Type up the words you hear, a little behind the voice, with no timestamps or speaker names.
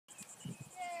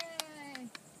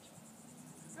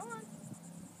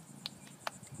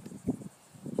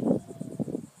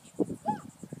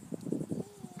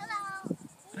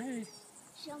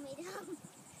Show me them.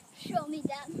 Show me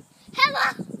them.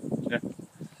 Hello! Yeah.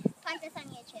 Find this on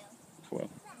YouTube. Well,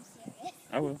 I'm serious.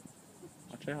 I will.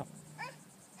 Watch out.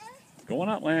 Going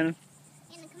up, Landon.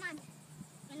 Anna, come on.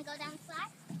 Wanna go down the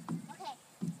slide? Okay.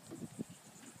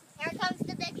 Here comes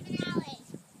the big finale.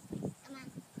 Come on.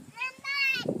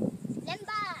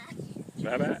 Limba!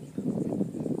 Bye-bye.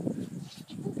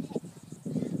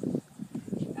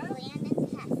 Landon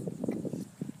test.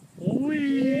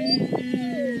 Whee!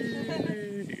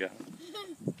 Yeah.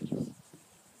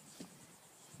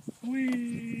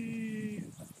 Whee!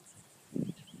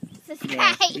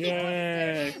 Subscribe.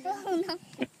 Yay! Oh, no.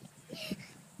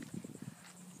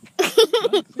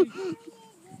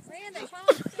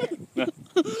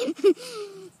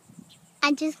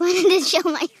 I just wanted to show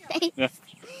my face. Yeah.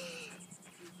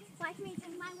 Watch me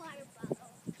drink my water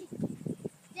bottle.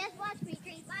 Just watch me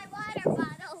drink my water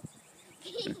bottle.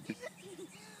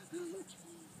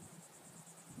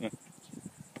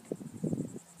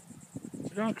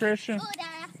 Sit down, Christian.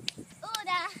 Uda.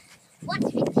 Watch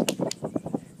me. I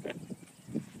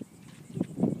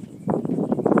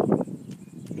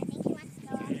think he wants to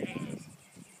go upstairs.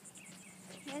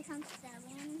 Here comes the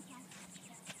wind.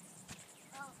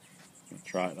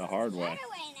 Try it the hard way.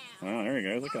 Now. Oh, there he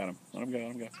goes. Look at him. Let him go.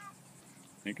 Let him go.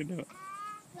 He can do it.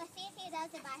 Let's see if he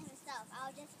does it by himself.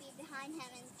 I'll just be behind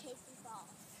him in case he falls.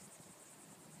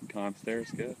 Climb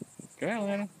stairs, good. Go ahead,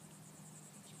 Lana.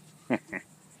 Go.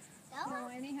 No,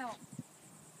 any help.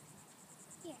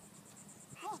 Here.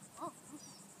 Oh.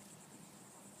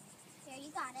 Here,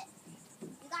 you got it.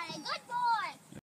 You got it. Good boy.